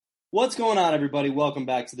What's going on, everybody? Welcome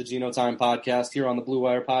back to the Geno Time Podcast here on the Blue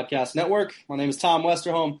Wire Podcast Network. My name is Tom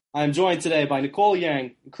Westerholm. I am joined today by Nicole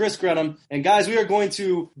Yang and Chris Grenham. And guys, we are going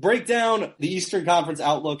to break down the Eastern Conference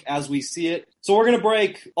outlook as we see it. So we're going to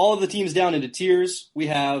break all of the teams down into tiers. We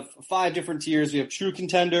have 5 different tiers. We have true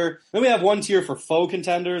contender. Then we have one tier for faux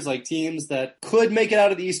contenders, like teams that could make it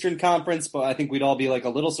out of the Eastern Conference, but I think we'd all be like a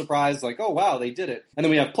little surprised, like, oh, wow, they did it. And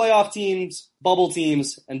then we have playoff teams, bubble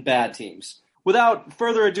teams, and bad teams. Without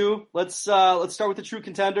further ado, let's start with the true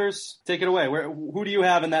contenders. Take it away. Who do you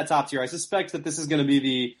have in that top tier? I suspect that this is going to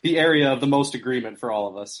be the area of the most agreement for all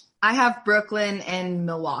of us. I have Brooklyn and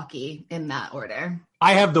Milwaukee in that order.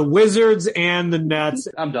 I have the Wizards and the Nets.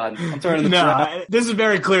 I'm done. I'm turning the this is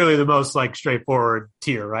very clearly the most straightforward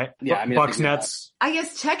tier, right? Yeah, I mean, Bucks, Nets. I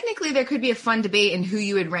guess technically there could be a fun debate in who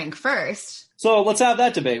you would rank first. So let's have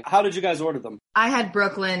that debate. How did you guys order them? I had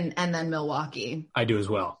Brooklyn and then Milwaukee. I do as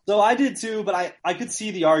well. So I did too, but I could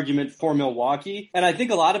see the argument for Milwaukee. And I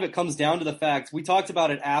think a lot of it comes down to the fact, we talked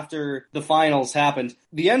about it after the finals happened.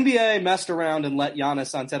 The NBA messed around and let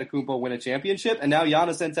Giannis Antetokounmpo win a championship, and now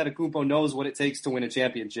Giannis Antetokounmpo knows what it takes to win a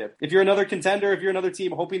championship. If you're another contender, if you're another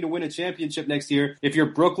team hoping to win a championship next year, if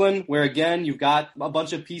you're Brooklyn, where again, you've got a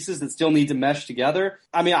bunch of pieces that still need to mesh together,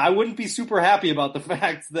 I mean, I wouldn't be super happy about the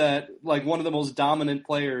fact that one of the most dominant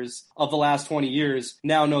players of the last 20 years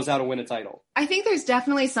now knows how to win a title. I think there's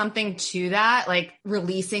definitely something to that,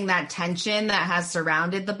 releasing that tension that has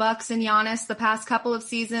surrounded the Bucks and Giannis the past couple of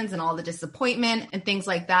seasons and all the disappointment and things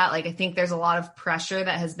like that. I think there's a lot of pressure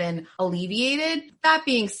that has been alleviated. That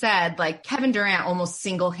being said, Kevin Durant almost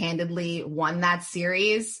single-handedly won that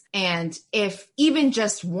series. And if even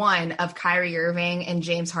just one of Kyrie Irving and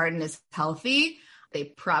James Harden is healthy, they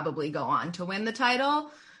probably go on to win the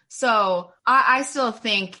title. So I still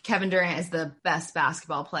think Kevin Durant is the best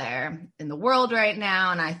basketball player in the world right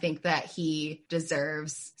now. And I think that he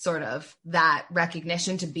deserves sort of that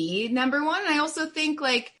recognition to be number one. And I also think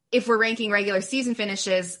if we're ranking regular season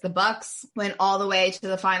finishes, the Bucks went all the way to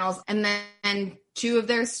the finals and then 2 of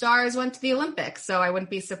their stars went to the Olympics. So I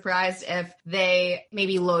wouldn't be surprised if they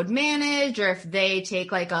maybe load manage or if they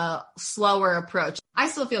take a slower approach. I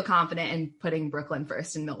still feel confident in putting Brooklyn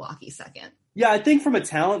first and Milwaukee second. Yeah, I think from a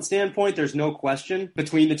talent standpoint, there's no question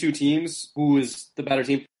between the two teams who is the better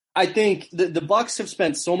team. I think the Bucks have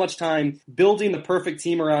spent so much time building the perfect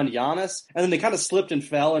team around Giannis, and then they kind of slipped and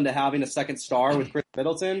fell into having a second star with Chris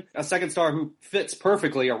Middleton, a second star who fits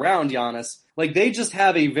perfectly around Giannis. They just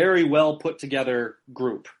have a very well put together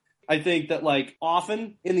group. I think that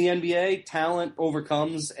often in the NBA, talent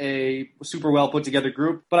overcomes a super well put together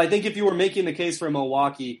group. But I think if you were making the case for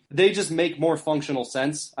Milwaukee, they just make more functional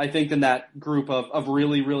sense, I think, than that group of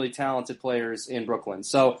really, really talented players in Brooklyn.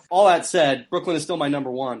 So all that said, Brooklyn is still my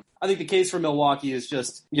number one. I think the case for Milwaukee is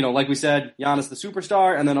just, like we said, Giannis the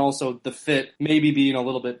superstar, and then also the fit maybe being a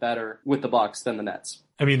little bit better with the Bucks than the Nets.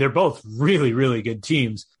 I mean, they're both really, really good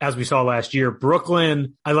teams, as we saw last year.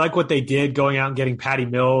 Brooklyn, I like what they did going out and getting Patty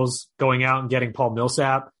Mills, going out and getting Paul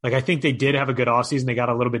Millsap. I think they did have a good offseason. They got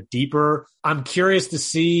a little bit deeper. I'm curious to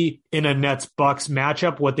see in a Nets-Bucks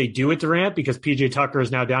matchup what they do with Durant, because PJ Tucker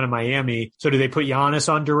is now down in Miami. So do they put Giannis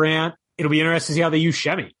on Durant? It'll be interesting to see how they use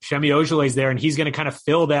Semi. Semi Ojeley's there, and he's going to kind of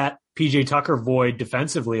fill that PJ Tucker void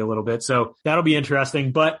defensively a little bit. So that'll be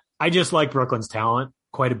interesting. But I just like Brooklyn's talent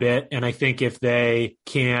quite a bit. And I think if they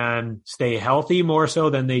can stay healthy more so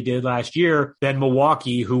than they did last year, then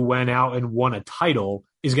Milwaukee, who went out and won a title,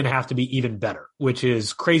 is going to have to be even better, which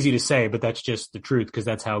is crazy to say, but that's just the truth because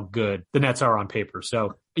that's how good the Nets are on paper.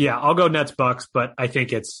 So yeah, I'll go Nets Bucks, but I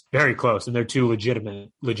think it's very close and they're 2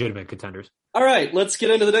 legitimate contenders. All right, let's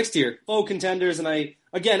get into the next tier. Faux contenders, and I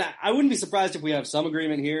wouldn't be surprised if we have some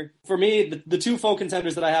agreement here. For me, the 2 faux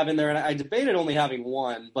contenders that I have in there, and I debated only having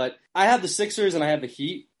one, but I have the Sixers and I have the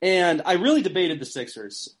Heat, and I really debated the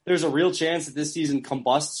Sixers. There's a real chance that this season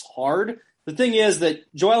combusts hard. The thing is that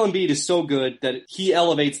Joel Embiid is so good that he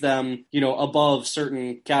elevates them, above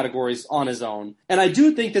certain categories on his own. And I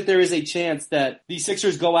do think that there is a chance that the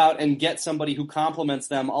Sixers go out and get somebody who complements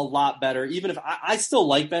them a lot better. Even if I still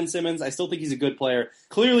like Ben Simmons, I still think he's a good player.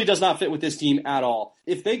 Clearly does not fit with this team at all.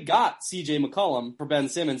 If they got CJ McCollum for Ben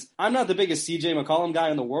Simmons, I'm not the biggest CJ McCollum guy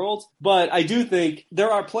in the world, but I do think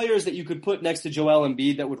there are players that you could put next to Joel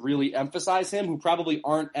Embiid that would really emphasize him, who probably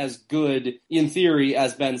aren't as good in theory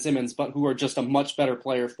as Ben Simmons, but who are just a much better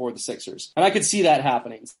player for the Sixers. And I could see that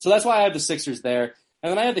happening. So that's why I have the Sixers there.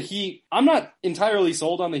 And then I have the Heat. I'm not entirely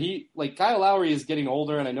sold on the Heat. Like, Kyle Lowry is getting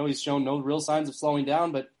older, and I know he's shown no real signs of slowing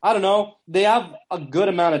down, but I don't know. They have a good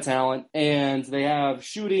amount of talent, and they have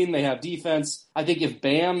shooting, they have defense. I think if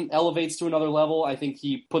Bam elevates to another level, I think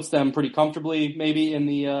he puts them pretty comfortably maybe in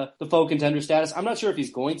the faux contender status. I'm not sure if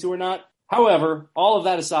he's going to or not. However, all of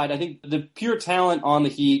that aside, I think the pure talent on the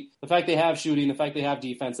Heat, the fact they have shooting, the fact they have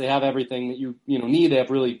defense, they have everything that you need. They have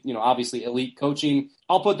really, obviously elite coaching.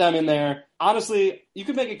 I'll put them in there. Honestly, you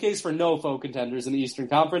could make a case for no faux contenders in the Eastern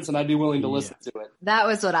Conference, and I'd be willing to listen to it. That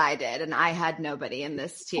was what I did, and I had nobody in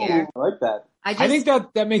this tier. Oh, I like that. I think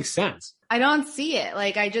that makes sense. I don't see it.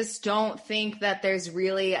 Like, I just don't think that there's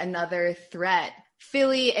really another threat.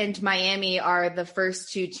 Philly and Miami are the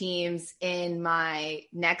first two teams in my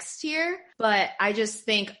next tier, but I just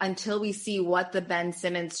think until we see what the Ben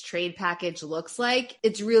Simmons trade package looks like,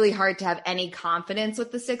 it's really hard to have any confidence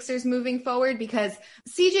with the Sixers moving forward, because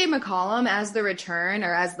CJ McCollum as the return,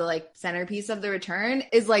 or as the centerpiece of the return,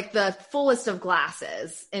 is the fullest of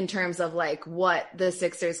glasses in terms of what the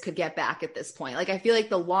Sixers could get back at this point. I feel like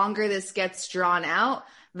the longer this gets drawn out,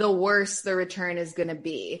 the worse the return is going to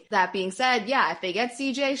be. That being said, yeah, if they get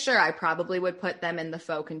CJ, sure, I probably would put them in the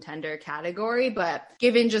faux contender category. But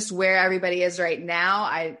given just where everybody is right now,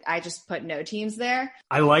 I just put no teams there.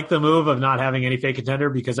 I like the move of not having any fake contender,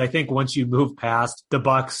 because I think once you move past the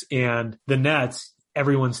Bucks and the Nets,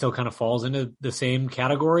 everyone still kind of falls into the same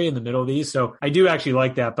category in the middle of these. So I do actually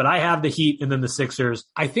like that, but I have the Heat and then the Sixers.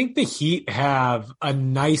 I think the Heat have a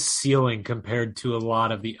nice ceiling compared to a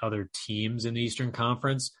lot of the other teams in the Eastern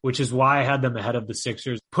Conference, which is why I had them ahead of the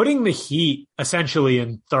Sixers. Putting the Heat essentially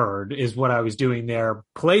in third is what I was doing there.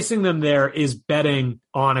 Placing them there is betting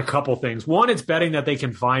on a couple things. One, it's betting that they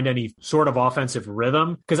can find any sort of offensive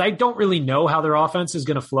rhythm, because I don't really know how their offense is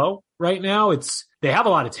going to flow right now. They have a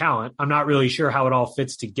lot of talent. I'm not really sure how it all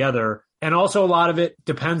fits together. And also a lot of it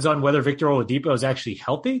depends on whether Victor Oladipo is actually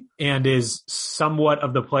healthy and is somewhat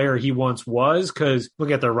of the player he once was, because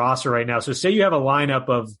look at their roster right now. So say you have a lineup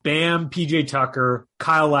of Bam, PJ Tucker,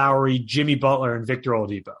 Kyle Lowry, Jimmy Butler, and Victor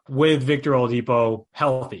Oladipo, with Victor Oladipo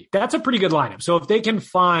healthy. That's a pretty good lineup. So if they can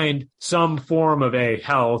find some form of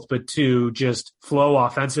health, but just flow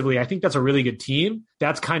offensively, I think that's a really good team.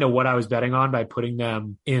 That's kind of what I was betting on by putting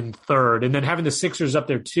them in third. And then having the Sixers up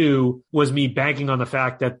there too was me banking on the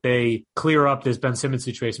fact that they clear up this Ben Simmons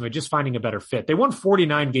situation by just finding a better fit. They won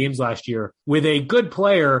 49 games last year with a good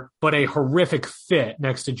player, but a horrific fit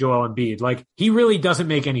next to Joel Embiid. He really doesn't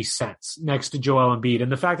make any sense next to Joel Embiid.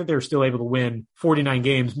 And the fact that they're still able to win 49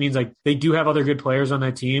 games means they do have other good players on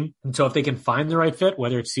that team. And so if they can find the right fit,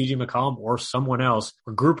 whether it's CJ McCollum or someone else,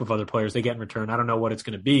 or group of other players they get in return, I don't know what it's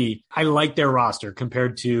going to be. I like their roster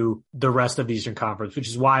compared to the rest of the Eastern Conference, which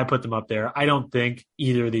is why I put them up there. I don't think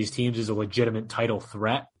either of these teams is a legitimate title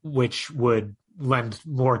threat, which would lend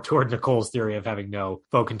more toward Nicole's theory of having no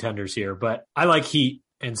faux contenders here. But I like Heat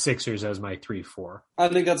and Sixers as my 3-4. I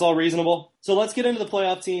think that's all reasonable. So let's get into the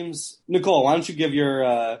playoff teams. Nicole, why don't you give your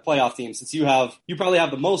playoff teams, since you probably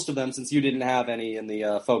have the most of them, since you didn't have any in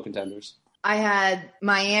the faux contenders. I had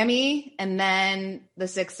Miami and then the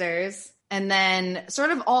Sixers, and then sort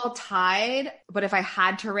of all tied. But if I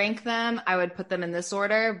had to rank them, I would put them in this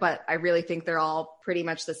order, but I really think they're all pretty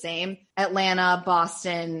much the same. Atlanta,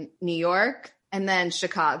 Boston, New York, and then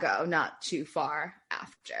Chicago, not too far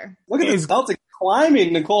after. Look at the Celtics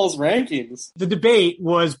climbing Nicole's rankings. The debate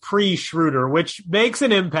was pre-Schroeder, which makes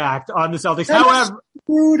an impact on the Celtics. However,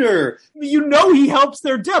 Schroeder, he helps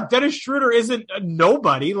their depth. Dennis Schroeder isn't a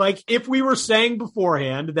nobody. If we were saying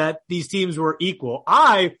beforehand that these teams were equal,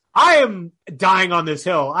 I am dying on this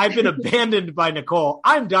hill. I've been abandoned by Nicole.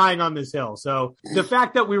 I'm dying on this hill. So the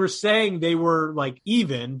fact that we were saying they were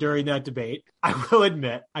even during that debate, I will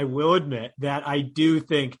admit that I do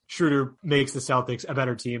think Schroeder makes the Celtics a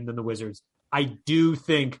better team than the Wizards. I do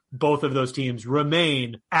think both of those teams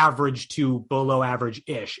remain average to below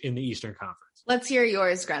average-ish in the Eastern Conference. Let's hear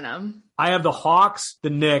yours, Grenham. I have the Hawks, the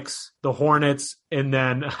Knicks, the Hornets, and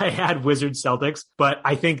then I had Wizards, Celtics, but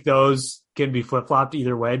I think those can be flip-flopped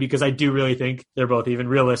either way, because I do really think they're both even.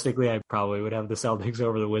 Realistically, I probably would have the Celtics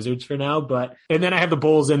over the Wizards for now, and then I have the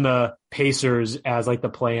Bulls and the Pacers as the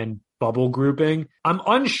play-in bubble grouping. I'm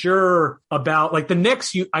unsure about the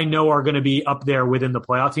Knicks. I know are going to be up there within the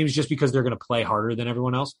playoff teams just because they're going to play harder than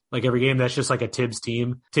everyone else. Every game, that's just a Tibbs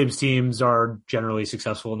team. Tibbs teams are generally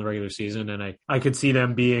successful in the regular season, and I could see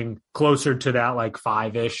them being closer to that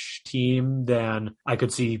 5-ish team than I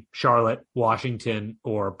could see Charlotte, Washington,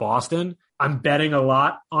 or Boston. I'm betting a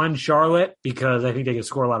lot on Charlotte because I think they can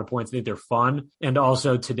score a lot of points. I think they're fun. And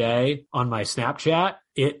also today on my Snapchat,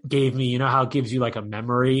 it gave me, you know how it gives you like a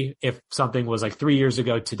memory if something was like 3 years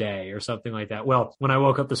ago today or something like that. Well, when I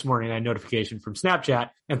woke up this morning, I had a notification from Snapchat,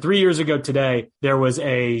 and 3 years ago today, there was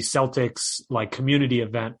a Celtics like community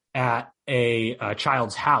event at a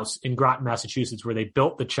child's house in Groton, Massachusetts, where they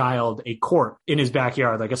built the child a court in his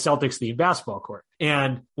backyard, like a Celtics themed basketball court.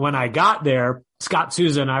 And when I got there, Scott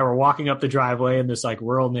Souza and I were walking up the driveway in this like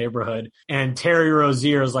rural neighborhood, and Terry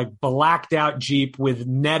Rozier's like blacked out Jeep with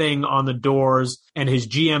netting on the doors and his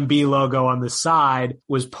GMB logo on the side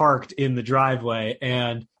was parked in the driveway.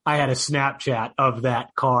 And I had a Snapchat of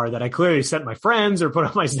that car that I clearly sent my friends or put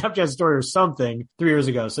on my Snapchat story or something 3 years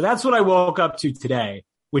ago. So that's what I woke up to today,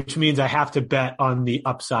 which means I have to bet on the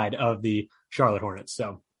upside of the Charlotte Hornets.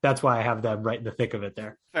 So that's why I have them right in the thick of it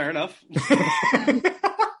there. Fair enough.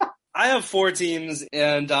 I have 4 teams,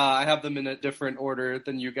 and I have them in a different order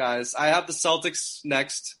than you guys. I have the Celtics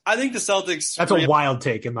next. I think the Celtics... That's a wild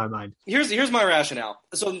take in my mind. Here's my rationale.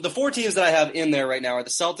 So the 4 teams that I have in there right now are the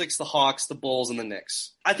Celtics, the Hawks, the Bulls, and the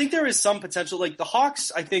Knicks. I think there is some potential. Like, the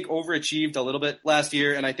Hawks, I think, overachieved a little bit last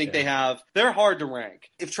year, and I think they're hard to rank.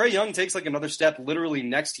 If Trae Young takes, like, another step literally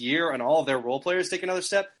next year and all of their role players take another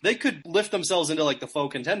step, they could lift themselves into, like, the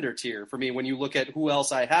faux contender tier for me when you look at who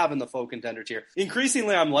else I have in the faux contender tier.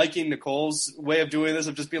 Increasingly, I'm liking Nicole's way of doing this,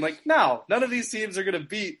 of just being like, no, none of these teams are going to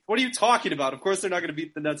beat. What are you talking about? Of course, they're not going to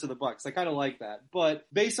beat the Nets or the Bucks. I kind of like that. But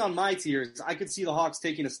based on my tiers, I could see the Hawks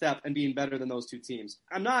taking a step and being better than those 2 teams.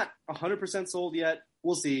 I'm not 100% sold yet.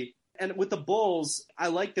 We'll see. And with the Bulls, I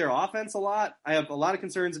like their offense a lot. I have a lot of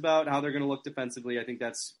concerns about how they're going to look defensively. I think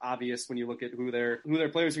that's obvious when you look at who their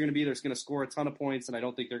players are going to be. They're going to score a ton of points, and I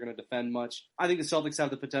don't think they're going to defend much. I think the Celtics have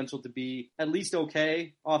the potential to be at least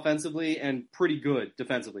okay offensively and pretty good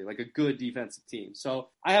defensively, like a good defensive team. So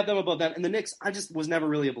I have them above them. And the Knicks, I just was never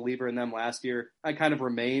really a believer in them last year. I kind of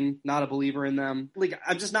remain not a believer in them. Like,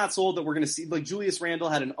 I'm just not sold that we're going to see, like, Julius Randle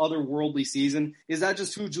had an otherworldly season. Is that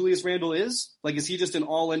just who Julius Randle is? Like, is he just an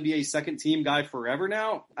all-NBA second team guy forever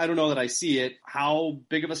now? I don't know that I see it. How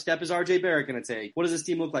big of a step is RJ Barrett going to take? What does this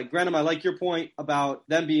team look like? Granted, I like your point about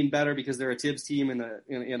them being better because they're a Tibbs team in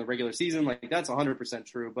the regular season. Like, that's 100%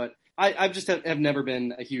 true. But I just have never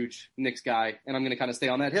been a huge Knicks guy, and I'm going to kind of stay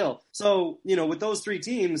on that hill. So, with those 3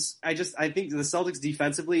 teams, I think the Celtics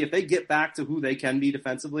defensively, if they get back to who they can be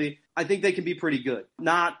defensively, I think they can be pretty good.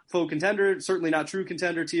 Not faux contender, certainly not true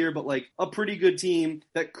contender tier, but like a pretty good team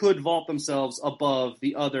that could vault themselves above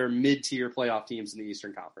the other mid-tier playoff teams in the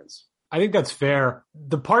Eastern Conference. I think that's fair.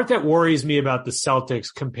 The part that worries me about the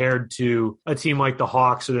Celtics compared to a team like the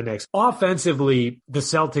Hawks or the Knicks, offensively, the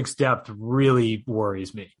Celtics' depth really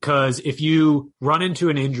worries me. Because if you run into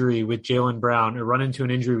an injury with Jaylen Brown or run into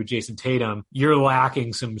an injury with Jason Tatum, you're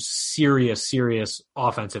lacking some serious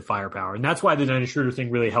offensive firepower. And that's why the Dennis Schroeder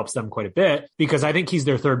thing really helps them quite a bit, because I think he's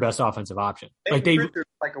their 3rd best offensive option.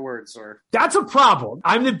 Like a word, sir. That's a problem.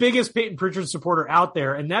 I'm the biggest Peyton Pritchard supporter out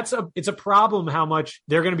there, and it's a problem how much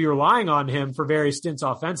they're going to be relying on him for various stints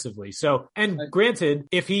offensively. So, and granted,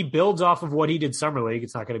 if he builds off of what he did Summer League,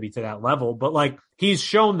 it's not going to be to that level, but like, he's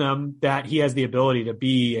shown them that he has the ability to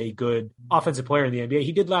be a good offensive player in the NBA.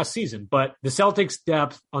 He did last season, but the Celtics'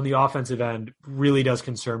 depth on the offensive end really does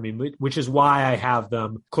concern me, which is why I have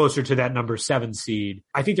them closer to that number 7 seed.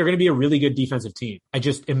 I think they're going to be a really good defensive team. I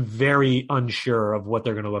just am very unsure of what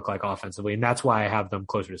they're going to look like offensively, and that's why I have them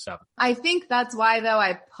closer to 7. I think that's why, though,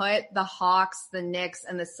 I put the Hawks, the Knicks,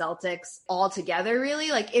 and the Celtics all together,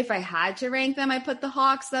 really. Like, if I had to rank them, I put the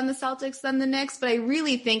Hawks, then the Celtics, then the Knicks, but I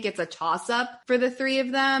really think it's a toss-up for the 3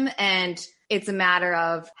 of them, and it's a matter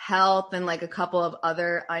of health and like a couple of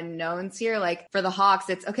other unknowns here. Like for the Hawks,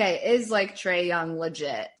 it's okay. Is like Trae Young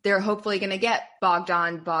legit? They're hopefully going to get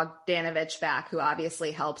Bogdan Bogdanović back, who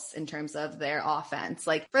obviously helps in terms of their offense.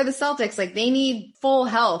 Like for the Celtics, like they need full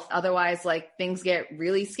health. Otherwise, like things get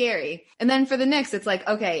really scary. And then for the Knicks, it's like,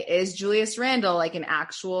 okay, is Julius Randle like an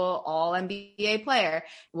actual all NBA player?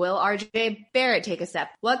 Will RJ Barrett take a step?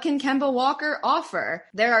 What can Kemba Walker offer?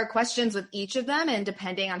 There are questions with each of them, and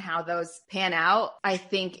depending on how those pan out, I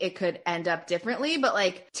think it could end up differently. But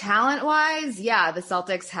like talent wise, yeah, the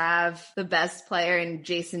Celtics have the best player in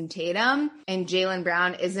Jason Tatum, and Jaylen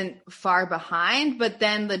Brown isn't far behind. But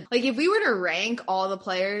then if we were to rank all the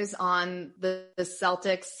players on the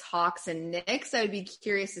Celtics, Hawks, and Knicks, I would be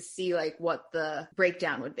curious to see like what the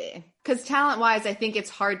breakdown would be. Because talent-wise, I think it's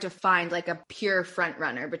hard to find like a pure front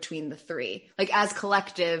runner between the three. Like as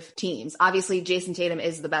collective teams, obviously Jason Tatum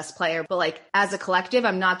is the best player, but like as a collective,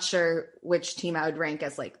 I'm not sure which team I would rank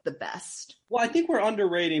as like the best. Well, I think we're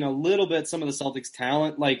underrating a little bit some of the Celtics'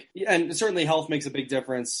 talent, and certainly health makes a big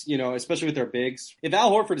difference, especially with their bigs. If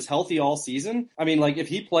Al Horford is healthy all season, I mean, if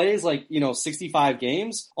he plays 65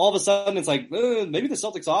 games, all of a sudden it's maybe the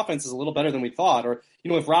Celtics offense is a little better than we thought. Or,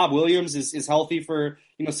 if Rob Williams is healthy for,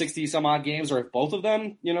 60 some odd games, or if both of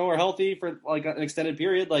them, are healthy for an extended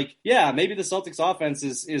period, maybe the Celtics offense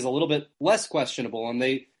is a little bit less questionable and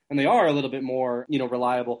they are a little bit more,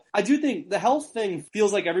 reliable. I do think the health thing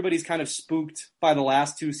feels like everybody's kind of spooked by the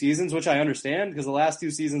last 2 seasons, which I understand because the last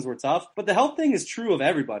 2 seasons were tough. But the health thing is true of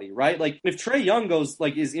everybody, right? If Trae Young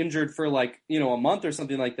is injured for a month or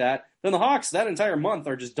something like that, then the Hawks that entire month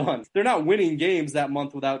are just done. They're not winning games that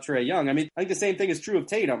month without Trae Young. I mean, I think the same thing is true of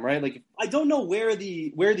Tatum, right? I don't know where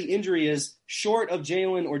the injury is short of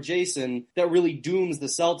Jalen or Jason that really dooms the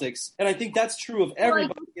Celtics. And I think that's true of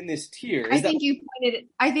everybody in this tier. I think you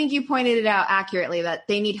pointed it out accurately that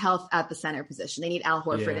they need health at the center position. They need Al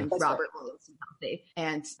Horford and Robert Williams to be healthy.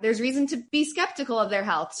 And there's reason to be skeptical of their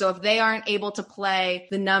health. So if they aren't able to play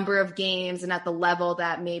the number of games and at the level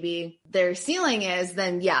that maybe their ceiling is,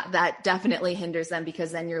 then that definitely hinders them,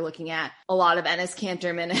 because then you're looking at a lot of Enes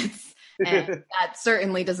Kanter minutes, and that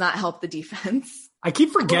certainly does not help the defense. I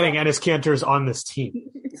keep forgetting Enes Kanter's on this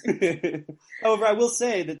team. However, I will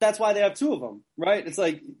say that's why they have 2 of them, right? It's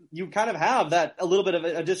you kind of have that a little bit of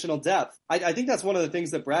additional depth. I think that's one of the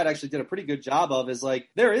things that Brad actually did a pretty good job of, is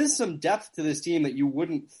there is some depth to this team that you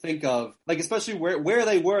wouldn't think of, especially where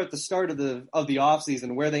they were at the start of the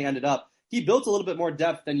offseason, where they ended up. He built a little bit more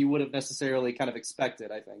depth than you would have necessarily kind of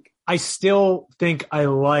expected, I think. I still think I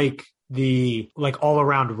like the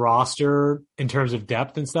all-around roster in terms of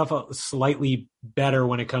depth and stuff slightly better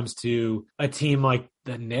when it comes to a team like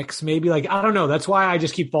the Knicks, maybe. I don't know. That's why I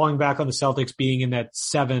just keep falling back on the Celtics being in that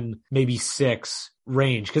 7, maybe 6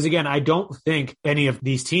 range. Because again, I don't think any of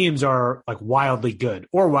these teams are wildly good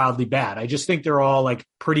or wildly bad. I just think they're all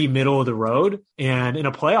pretty middle of the road. And in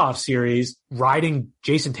a playoff series, riding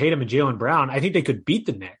Jason Tatum and Jaylen Brown, I think they could beat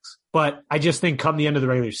the Knicks. But I just think come the end of the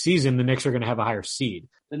regular season, the Knicks are going to have a higher seed.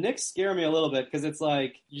 The Knicks scare me a little bit because it's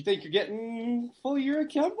you think you're getting full year of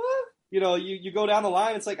Kemba? You go down the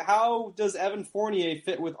line, it's how does Evan Fournier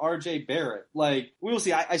fit with RJ Barrett? We will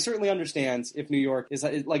see. I certainly understand if New York is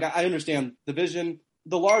I understand the vision.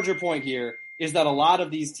 The larger point here is that a lot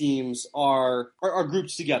of these teams are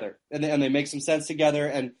grouped together and they make some sense together.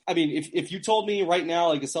 And I mean, if you told me right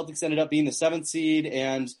now, the Celtics ended up being the 7th seed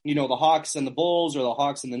and, the Hawks and the Bulls or the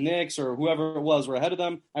Hawks and the Knicks or whoever it was were ahead of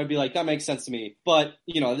them, I'd be that makes sense to me. But,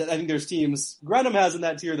 I think there's teams Grenham has in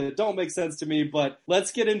that tier that don't make sense to me, but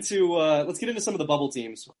let's get into some of the bubble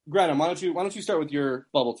teams. Grenham, why don't you start with your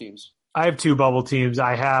bubble teams? I have 2 bubble teams.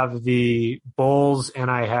 I have the Bulls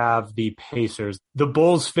and I have the Pacers. The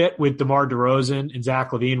Bulls fit with DeMar DeRozan and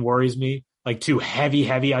Zach LaVine worries me. 2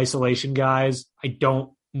 heavy isolation guys. I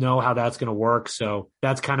don't know how that's going to work. So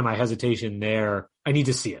that's kind of my hesitation there. I need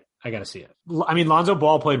to see it. I got to see it. I mean, Lonzo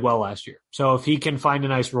Ball played well last year. So if he can find a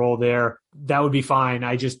nice role there, that would be fine.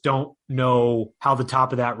 I just don't know how the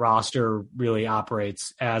top of that roster really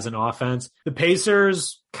operates as an offense. The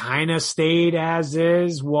Pacers kind of stayed as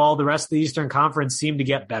is while the rest of the Eastern Conference seemed to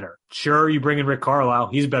get better. Sure, you bring in Rick Carlisle.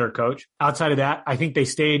 He's a better coach. Outside of that, I think they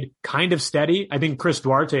stayed kind of steady. I think Chris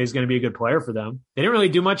Duarte is going to be a good player for them. They didn't really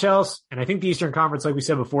do much else. And I think the Eastern Conference, like we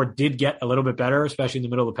said before, did get a little bit better, especially in the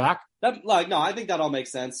middle of the pack. No, I think that all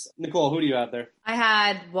makes sense. Nicole, who do you have there? I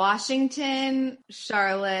had Washington,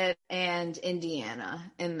 Charlotte, and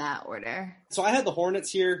Indiana in that order. So I had the Hornets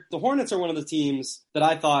here. The Hornets are one of the teams that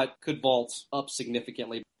I thought could vault up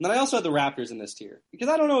significantly. And then I also had the Raptors in this tier because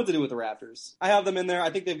I don't know what to do with the Raptors. I have them in there. I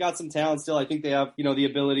think they've got some talent still. I think they have, the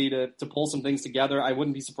ability to pull some things together. I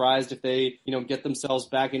wouldn't be surprised if they, get themselves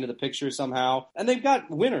back into the picture somehow. And they've got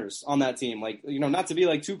winners on that team. Not to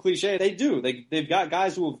be too cliche, they do. They've got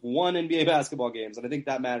guys who have won NBA basketball games, and I think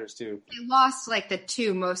that matters too. They lost the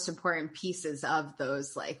 2 most important pieces of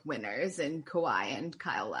those winners in Kawhi and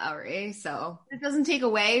Kyle Lowry. So it doesn't take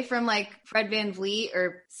away from Fred VanVleet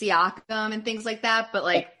or Siakam and things like that, but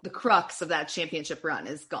the crux of that championship run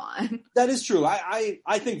is gone. That is true.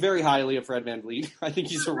 I think very highly of Fred VanVleet. I think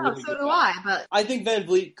he's a really good guy. But I think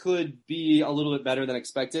VanVleet could be a little bit better than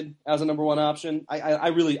expected as a number 1 option. I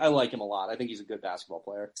like him a lot. I think he's a good basketball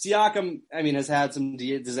player. Siakam, has had some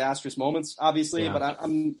disastrous moments, obviously, but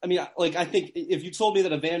I think if you told me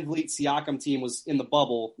that a VanVleet Siakam team was in the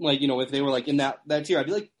bubble, if they were in that tier, I'd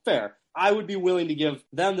be fair. I would be willing to give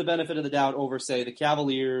them the benefit of the doubt over, say, the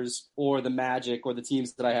Cavaliers or the Magic or the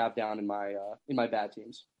teams that I have down in my bad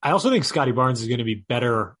teams. I also think Scotty Barnes is going to be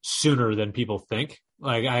better sooner than people think.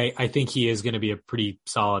 Like, I think he is going to be a pretty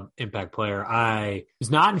solid impact player. I was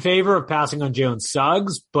not in favor of passing on Jalen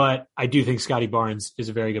Suggs, but I do think Scotty Barnes is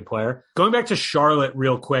a very good player. Going back to Charlotte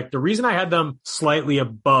real quick, the reason I had them slightly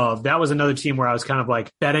above, that was another team where I was kind of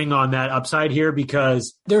like betting on that upside here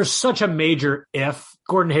because there's such a major if.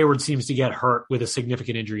 Gordon Hayward seems to get hurt with a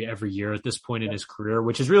significant injury every year at this point in his career,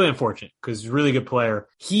 which is really unfortunate because he's a really good player.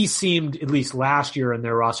 He seemed, at least last year in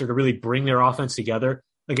their roster, to really bring their offense together.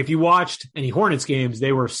 Like if you watched any Hornets games,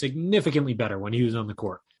 they were significantly better when he was on the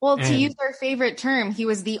court. Well, to use our favorite term, he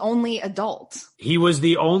was the only adult. He was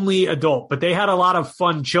the only adult, but they had a lot of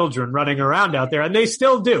fun children running around out there, and they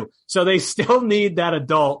still do. So they still need that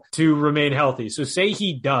adult to remain healthy. So say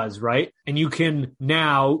he does, right? And you can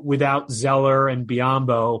now, without Zeller and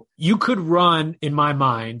Biyombo, you could run, in my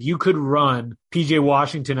mind, you could run PJ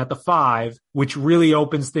Washington at the 5, which really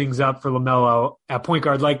opens things up for LaMelo at point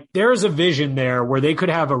guard. Like there's a vision there where they could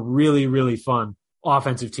have a really, really fun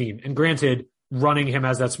offensive team. And granted, running him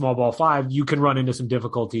as that small ball 5, you can run into some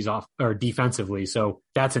difficulties off or defensively. So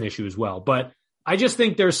that's an issue as well. But I just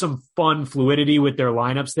think there's some fun fluidity with their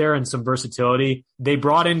lineups there and some versatility. They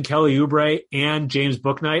brought in Kelly Oubre and James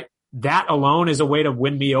Bouknight. That alone is a way to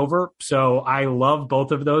win me over. So I love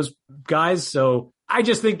both of those guys. So I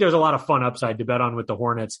just think there's a lot of fun upside to bet on with the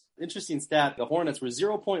Hornets. Interesting stat. The Hornets were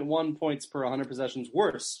 0.1 points per 100 possessions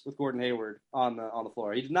worse with Gordon Hayward on the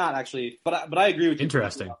floor. He did not actually, but I agree with you.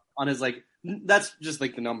 Interesting. On his, like, that's just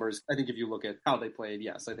like the numbers. I think if you look at how they played,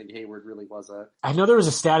 yes, I think Hayward really was I know there was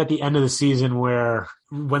a stat at the end of the season where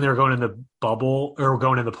when they were going in the bubble or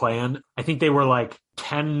going in the play-in, I think they were like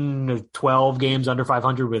 10 to 12 games under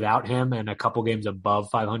 500 without him and a couple games above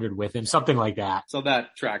 500 with him, something like that. So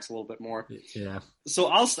that tracks a little bit more. Yeah. So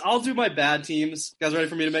I'll do my bad teams. You guys ready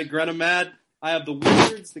for me to make Grenham mad? I have the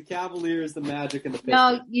Wizards, the Cavaliers, the Magic, and the Pistons.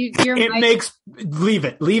 No, you're. Leave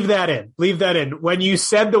it. Leave that in. Leave that in. When you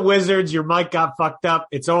said the Wizards, your mic got fucked up.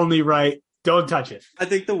 It's only right. Don't touch it. I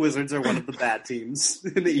think the Wizards are one of the bad teams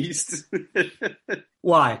in the East.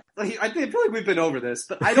 Why? I feel like we've been over this,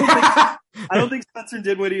 but I don't think Spencer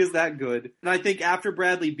Dinwiddie is that good. And I think after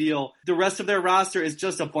Bradley Beal, the rest of their roster is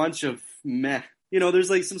just a bunch of meh. You know, there's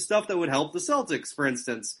like some stuff that would help the Celtics, for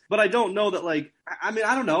instance. But I don't know that, like, I mean,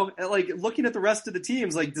 I don't know. Like, looking at the rest of the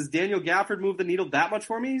teams, like, does Daniel Gafford move the needle that much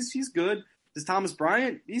for me? He's good. Does Thomas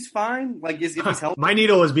Bryant? He's fine. Like, if he's healthy. My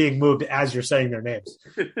needle is being moved as you're saying their names.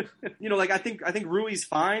 You know, like, I think Rui's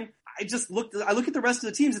fine. I look at the rest of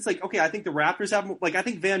the teams. It's like, okay, I think the Raptors have, like, I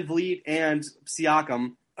think Van Vliet and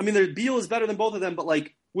Siakam. I mean, Beal is better than both of them, but,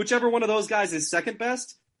 like, whichever one of those guys is second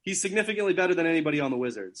best, he's significantly better than anybody on the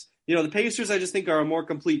Wizards. You know, the Pacers, I just think, are a more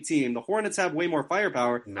complete team. The Hornets have way more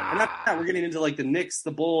firepower. Nah. And after that, we're getting into, like, the Knicks,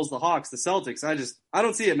 the Bulls, the Hawks, the Celtics. I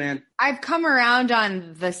don't see it, man. I've come around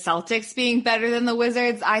on the Celtics being better than the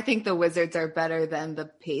Wizards. I think the Wizards are better than the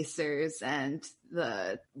Pacers and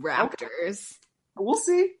the Raptors. Okay. We'll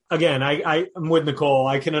see. Again, I'm with Nicole.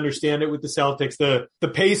 I can understand it with the Celtics. The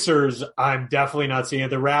Pacers, I'm definitely not seeing it.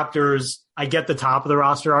 The Raptors, I get the top of the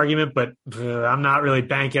roster argument, but I'm not really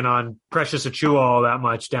banking on Precious Achiuwa all that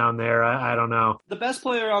much down there. I don't know. The best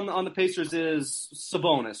player on the Pacers is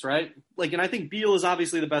Sabonis, right? Like, and I think Beal is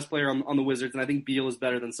obviously the best player on the Wizards, and I think Beal is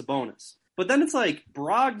better than Sabonis. But then it's like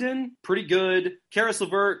Brogdon, pretty good. Karis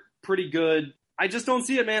LeVert, pretty good. I just don't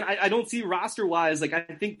see it, man. I don't see roster-wise. Like, I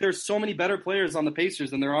think there's so many better players on the Pacers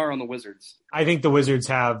than there are on the Wizards. I think the Wizards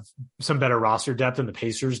have some better roster depth than the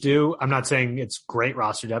Pacers do. I'm not saying it's great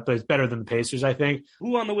roster depth, but it's better than the Pacers, I think.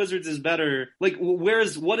 Who on the Wizards is better? Like,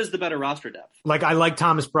 what is the better roster depth? Like, I like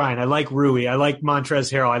Thomas Bryant. I like Rui. I like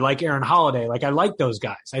Montrezl Harrell. I like Aaron Holiday. Like, I like those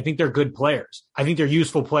guys. I think they're good players. I think they're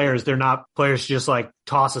useful players. They're not players just like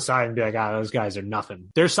toss aside and be like, those guys are nothing.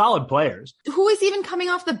 They're solid players. Who is even coming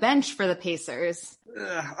off the bench for the Pacers?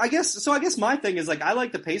 I guess my thing is, like, I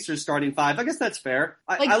like the Pacers starting 5. I guess that's fair.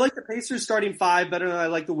 I like the Pacers starting 5 better than I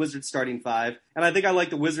like the Wizards starting 5. And I think I like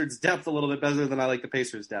the Wizards depth a little bit better than I like the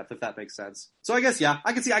Pacers depth, if that makes sense. So I guess, yeah,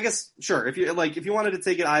 I guess, sure. If you wanted to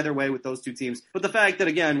take it either way with those two teams. But the fact that,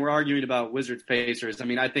 again, we're arguing about Wizards Pacers, I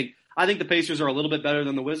mean, I think the Pacers are a little bit better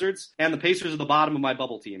than the Wizards, and the Pacers are the bottom of my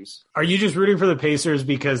bubble teams. Are you just rooting for the Pacers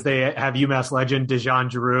because they have UMass legend DeJon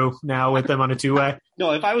Jarreau now with them on a two-way?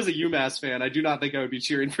 No, if I was a UMass fan, I do not think I would be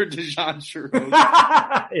cheering for DeJon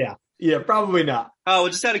Jarreau. Yeah, probably not. Oh,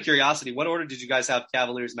 well, just out of curiosity, what order did you guys have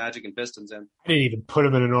Cavaliers, Magic, and Pistons in? I didn't even put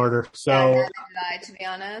them in an order. So did I, to be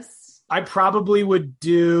honest. I probably would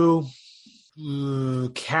do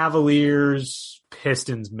Cavaliers,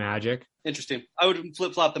 Pistons, Magic. Interesting. I would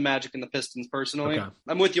flip-flop the Magic and the Pistons personally. Okay.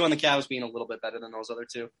 I'm with you on the Cavs being a little bit better than those other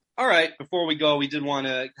two. All right, before we go, we did want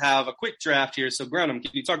to have a quick draft here. So, Grenham,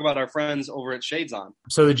 can you talk about our friends over at Shades On?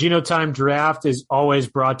 So the Genotime Draft is always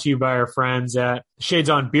brought to you by our friends at Shades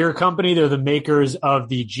On Beer Company. They're the makers of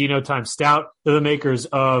the Genotime Stout. They're the makers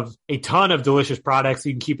of a ton of delicious products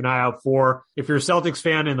you can keep an eye out for. If you're a Celtics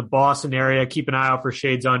fan in the Boston area, keep an eye out for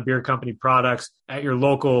Shades On Beer Company products at your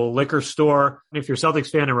local liquor store. And if you're a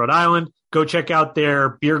Celtics fan in Rhode Island, go check out their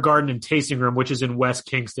beer garden and tasting room, which is in West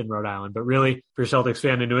Kingston, Rhode Island. But really, if you're a Celtics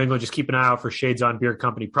fan in New England, just keep an eye out for Shades On Beer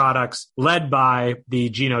Company products led by the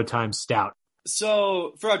Genotime Stout.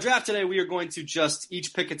 So for our draft today, we are going to just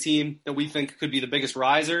each pick a team that we think could be the biggest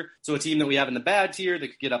riser. So a team that we have in the bad tier that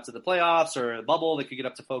could get up to the playoffs, or a bubble that could get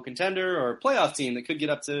up to faux contender, or a playoff team that could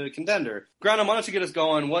get up to contender. Granum, why don't you get us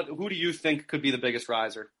going? Who do you think could be the biggest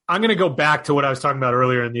riser? I'm going to go back to what I was talking about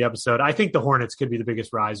earlier in the episode. I think the Hornets could be the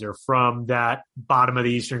biggest riser from that bottom of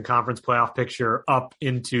the Eastern Conference playoff picture up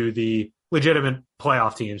into the legitimate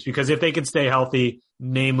playoff teams, because if they can stay healthy,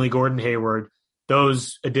 namely Gordon Hayward,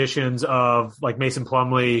 those additions of like Mason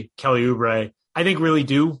Plumlee, Kelly Oubre, I think really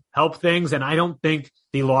do help things. And I don't think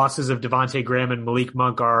the losses of Devontae Graham and Malik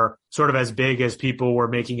Monk are sort of as big as people were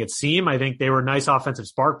making it seem. I think they were nice offensive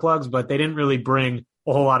spark plugs, but they didn't really bring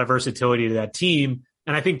a whole lot of versatility to that team.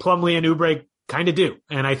 And I think Plumlee and Oubre kind of do.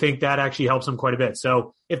 And I think that actually helps them quite a bit.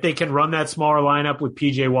 So if they can run that smaller lineup with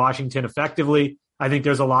PJ Washington effectively, I think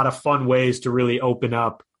there's a lot of fun ways to really open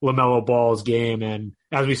up LaMelo Ball's game. And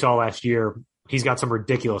as we saw last year, he's got some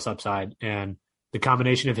ridiculous upside, and the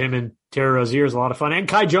combination of him and Terry Rozier is a lot of fun. And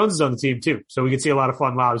Kai Jones is on the team too, so we could see a lot of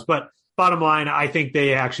fun lobs. But bottom line, I think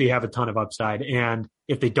they actually have a ton of upside. And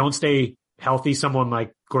if they don't stay healthy, someone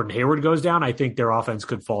like Gordon Hayward goes down, I think their offense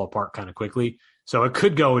could fall apart kind of quickly. So it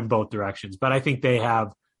could go in both directions. But I think they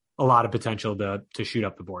have a lot of potential to shoot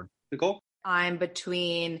up the board. Nicole? I'm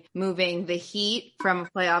between moving the Heat from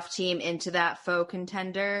a playoff team into that faux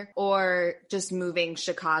contender, or just moving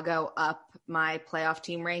Chicago up my playoff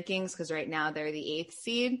team rankings, because right now they're the 8th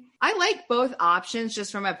seed. I like both options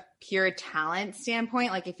just from a pure talent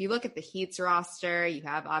standpoint. Like if you look at the Heat's roster, you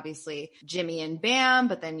have obviously Jimmy and Bam,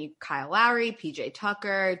 but then you Kyle Lowry, PJ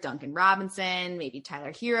Tucker, Duncan Robinson, maybe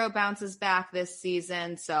Tyler Hero bounces back this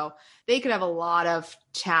season. So they could have a lot of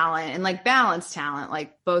talent and like balanced talent,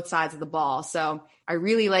 like both sides of the ball. So I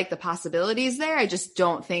really like the possibilities there. I just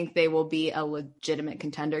don't think they will be a legitimate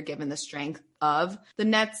contender given the strength of the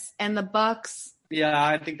Nets and the Bucks. Yeah,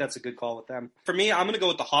 I think that's a good call with them. For me, I'm going to go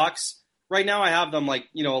with the Hawks. Right now I have them like,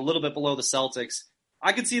 a little bit below the Celtics.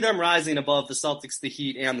 I could see them rising above the Celtics, the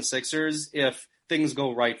Heat, and the Sixers if things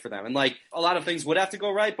go right for them. And like a lot of things would have to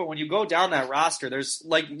go right, but when you go down that roster, there's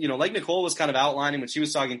like Nicole was kind of outlining when she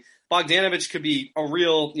was talking, Bogdanovich could be a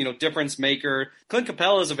real, difference maker. Clint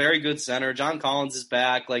Capella is a very good center. John Collins is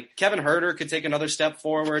back. Like Kevin Huerter could take another step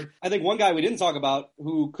forward. I think one guy we didn't talk about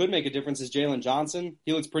who could make a difference is Jalen Johnson.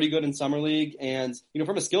 He looks pretty good in summer league, and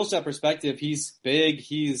from a skill set perspective, he's big.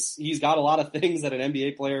 He's got a lot of things that an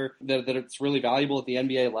NBA player that it's really valuable at the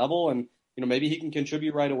NBA level, and maybe he can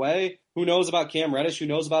contribute right away. Who knows about Cam Reddish? Who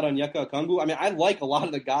knows about Onyeka Okongwu? I mean, I like a lot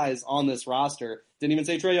of the guys on this roster. Didn't even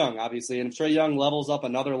say Trae Young, obviously. And if Trae Young levels up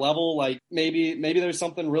another level, like maybe there's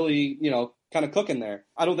something really, kind of cooking there.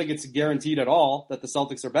 I don't think it's guaranteed at all that the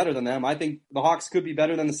Celtics are better than them. I think the Hawks could be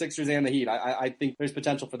better than the Sixers and the Heat. I think there's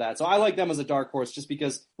potential for that. So I like them as a dark horse just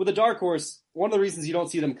because with a dark horse, one of the reasons you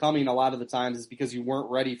don't see them coming a lot of the times is because you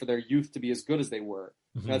weren't ready for their youth to be as good as they were.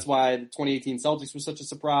 Mm-hmm. That's why the 2018 Celtics was such a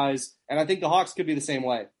surprise. And I think the Hawks could be the same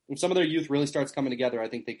way. If some of their youth really starts coming together, I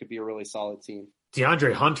think they could be a really solid team.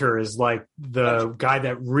 DeAndre Hunter is like the guy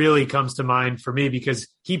that really comes to mind for me because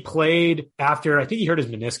he played after, I think he hurt his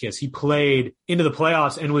meniscus. He played into the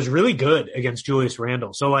playoffs and was really good against Julius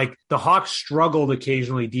Randle. So like the Hawks struggled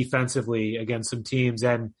occasionally defensively against some teams,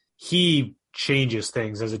 and he changes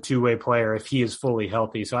things as a two-way player if he is fully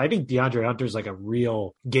healthy. So I think DeAndre Hunter is like a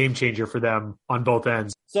real game changer for them on both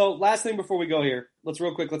ends. So last thing before we go here, let's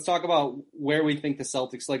talk about where we think the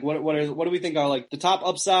Celtics, like what do we think are like the top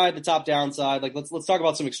upside, the top downside? Like let's talk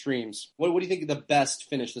about some extremes. What do you think the best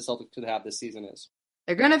finish the Celtics could have this season is?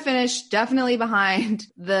 They're going to finish definitely behind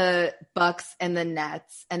the Bucks and the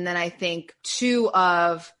Nets. And then I think two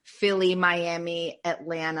of Philly, Miami,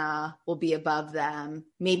 Atlanta will be above them.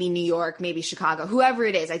 Maybe New York, maybe Chicago, whoever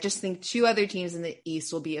it is. I just think two other teams in the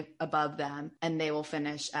East will be above them, and they will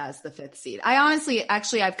finish as the 5th seed.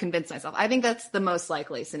 I've convinced myself. I think that's the most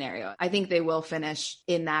likely scenario. I think they will finish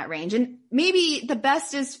in that range. And maybe the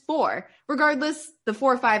best is 4. Regardless, the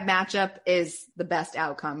 4-5 matchup is the best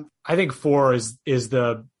outcome. I think 4 is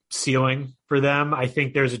the ceiling for them. I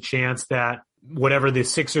think there's a chance that whatever the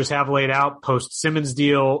Sixers have laid out post Simmons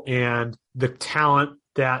deal and the talent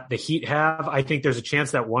that the Heat have, I think there's a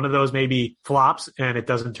chance that one of those maybe flops and it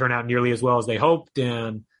doesn't turn out nearly as well as they hoped.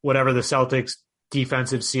 And whatever the Celtics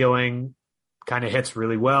defensive ceiling kind of hits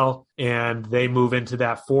really well and they move into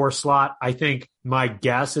that 4 slot. I think my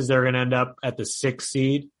guess is they're going to end up at the 6th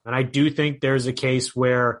seed. And I do think there's a case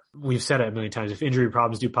where we've said it a million times, if injury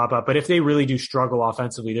problems do pop up, but if they really do struggle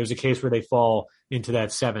offensively, there's a case where they fall into that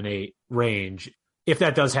 7-8 range. If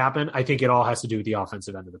that does happen, I think it all has to do with the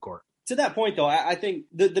offensive end of the court. To that point, though, I think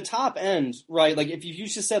the top end, right, like if you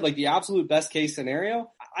just said like the absolute best case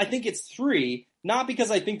scenario, I think it's 3, not because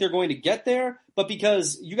I think they're going to get there, but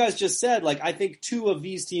because you guys just said, like, I think 2 of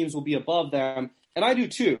these teams will be above them, and I do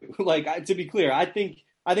too. Like, to be clear, I think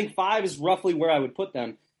 5 is roughly where I would put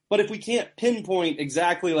them. But if we can't pinpoint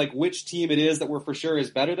exactly like which team it is that we're for sure is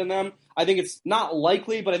better than them, I think it's not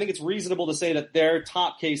likely, but I think it's reasonable to say that their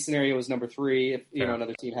top case scenario is number 3. If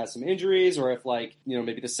another team has some injuries, or if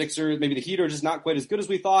maybe the Sixers, maybe the Heat are just not quite as good as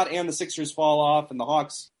we thought, and the Sixers fall off, and the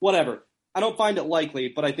Hawks, whatever. I don't find it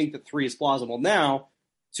likely, but I think that 3 is plausible. Now,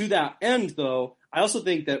 to that end, though, I also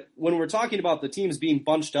think that when we're talking about the teams being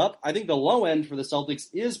bunched up, I think the low end for the Celtics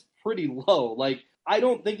is pretty low. Like, I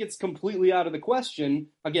don't think it's completely out of the question.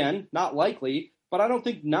 Again, not likely, but I don't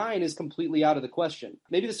think 9 is completely out of the question.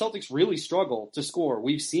 Maybe the Celtics really struggle to score.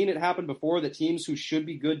 We've seen it happen before that teams who should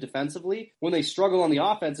be good defensively, when they struggle on the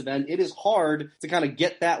offensive end, it is hard to kind of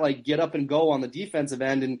get that, like, get up and go on the defensive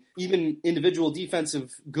end, and even individual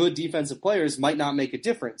good defensive players might not make a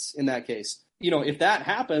difference in that case. If that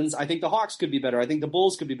happens, I think the Hawks could be better. I think the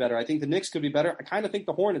Bulls could be better. I think the Knicks could be better. I kind of think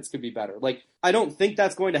the Hornets could be better. Like, I don't think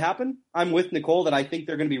that's going to happen. I'm with Nicole that I think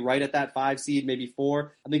they're going to be right at that 5 seed, maybe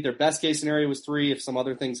 4. I think their best case scenario was 3 if some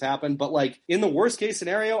other things happen. But, like, in the worst case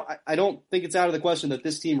scenario, I don't think it's out of the question that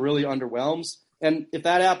this team really underwhelms. And if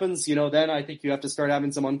that happens, then I think you have to start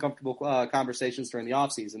having some uncomfortable conversations during the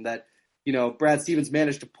offseason that, Brad Stevens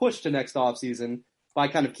managed to push to next offseason by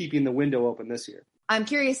kind of keeping the window open this year. I'm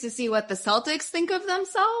curious to see what the Celtics think of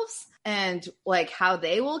themselves and like how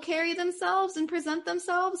they will carry themselves and present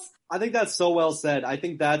themselves. I think that's so well said. I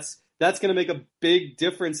think that's going to make a big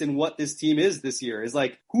difference in what this team is this year. Is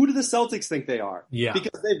like, who do the Celtics think they are? Yeah.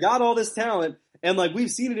 Because they've got all this talent, and like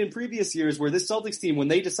we've seen it in previous years where this Celtics team, when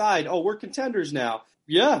they decide, oh, we're contenders now,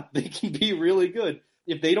 yeah, they can be really good.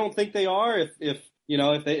 If they don't think they are,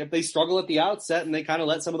 if they struggle at the outset and they kind of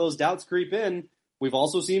let some of those doubts creep in, we've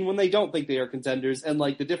also seen when they don't think they are contenders, and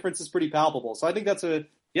like the difference is pretty palpable. So I think that's a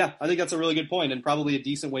really good point and probably a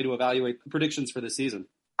decent way to evaluate predictions for this season.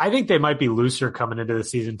 I think they might be looser coming into the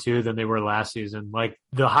season too than they were last season. Like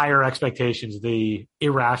the higher expectations, the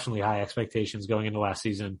irrationally high expectations going into last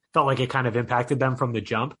season felt like it kind of impacted them from the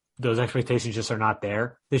jump. Those expectations just are not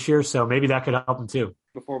there this year. So maybe that could help them too.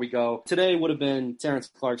 Before we go, today would have been Terrence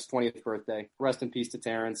Clark's 20th birthday. Rest in peace to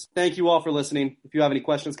Terrence. Thank you all for listening. If you have any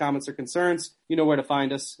questions, comments, or concerns, you know where to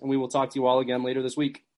find us, and we will talk to you all again later this week.